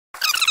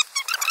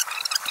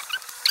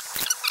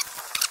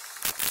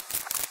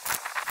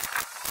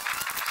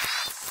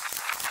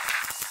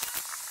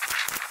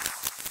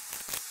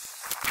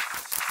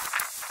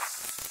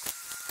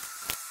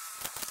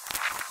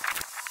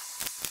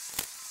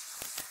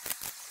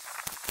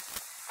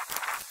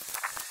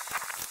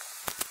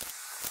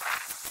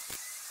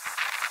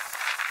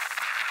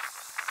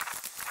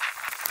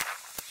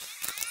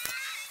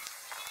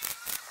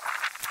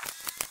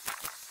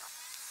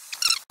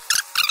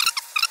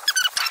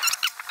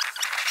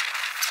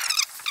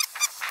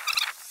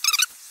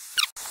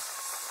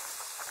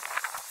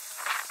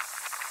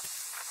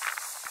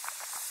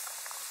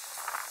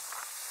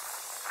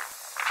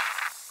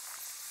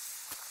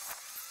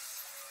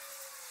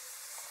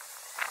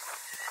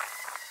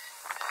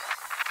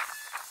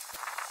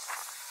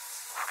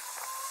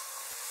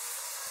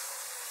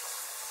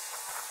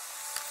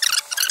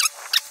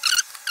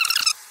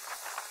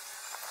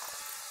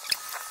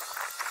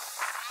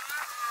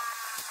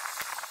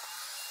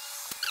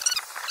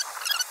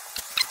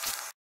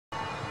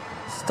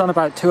done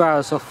about 2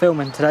 hours of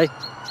filming today,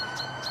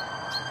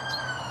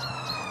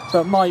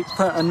 but might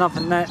put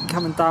another net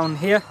coming down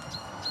here.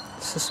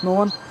 It's a small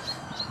one,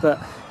 but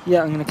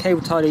yeah, I'm going to cable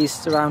tie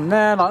these around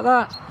there like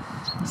that,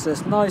 so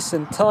it's nice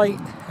and tight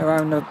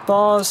around the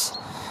bars.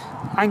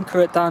 Anchor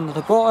it down to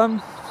the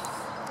bottom.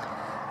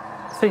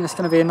 I think it's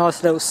going to be a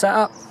nice little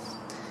setup,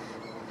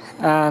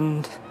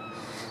 and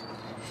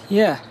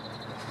yeah,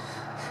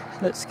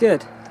 looks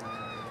good.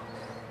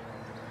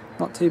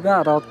 Not too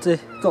bad.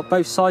 Got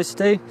both sides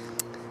to do.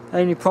 The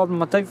only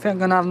problem, I don't think I'm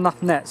going to have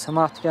enough nets. I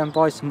might have to go and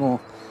buy some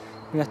more.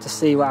 We have to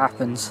see what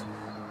happens,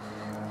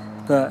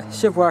 but it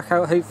should work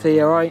out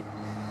hopefully alright.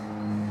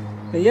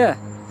 But yeah,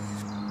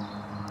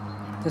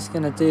 just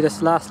going to do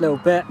this last little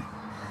bit.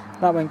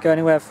 That won't go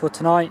anywhere for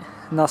tonight,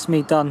 and that's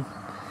me done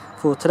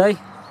for today.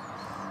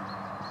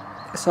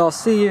 So I'll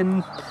see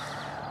you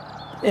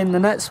in the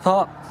next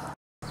part.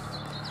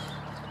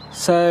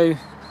 So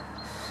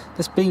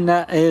this bean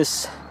net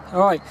is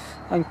alright.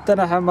 I don't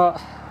know how much,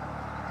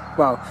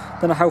 well,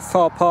 don't know how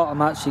far apart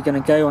I'm actually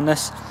going to go on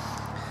this,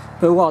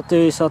 but what I'll do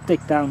is I'll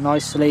dig down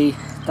nicely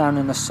down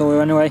in the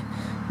soil anyway.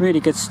 Really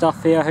good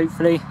stuff here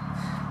hopefully,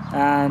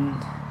 and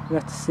we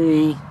have to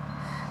see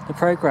the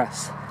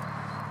progress.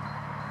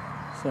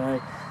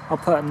 So I'll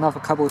put another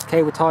couple of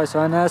cable ties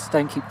around there so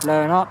don't keep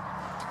blowing up.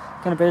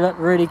 It's going to look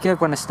really good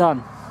when it's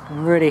done.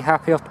 I'm really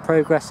happy with the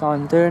progress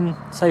I'm doing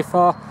so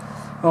far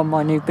on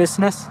my new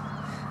business.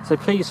 So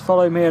please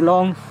follow me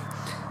along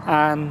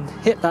and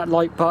hit that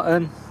like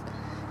button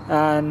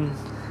and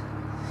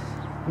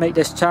make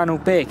this channel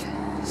big.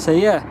 So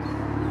yeah,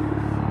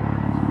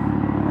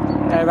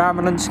 air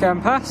ambulance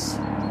going past.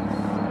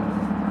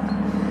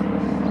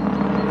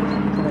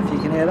 Don't know if you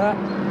can hear that.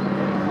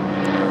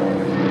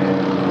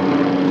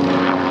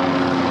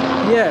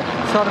 Yeah,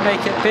 trying to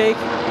make it big.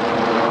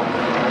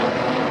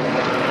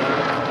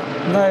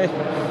 No,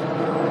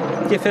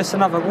 give this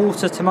another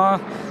water tomorrow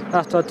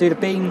after I do the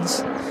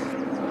beans.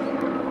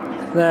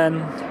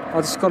 Then I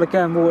just got to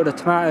go and water the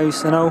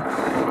tomatoes and all.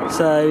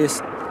 So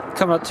it's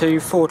coming up to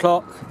 4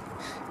 o'clock.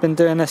 Been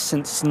doing this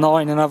since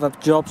 9 and other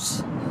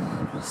jobs.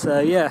 So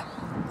yeah,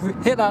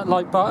 hit that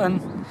like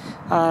button,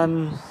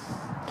 and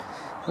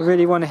I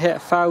really want to hit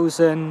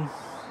 1,000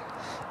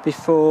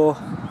 before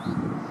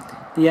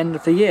the end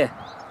of the year.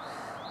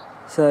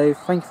 So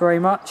thank you very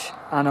much,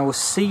 and I will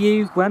see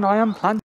you when I am planting.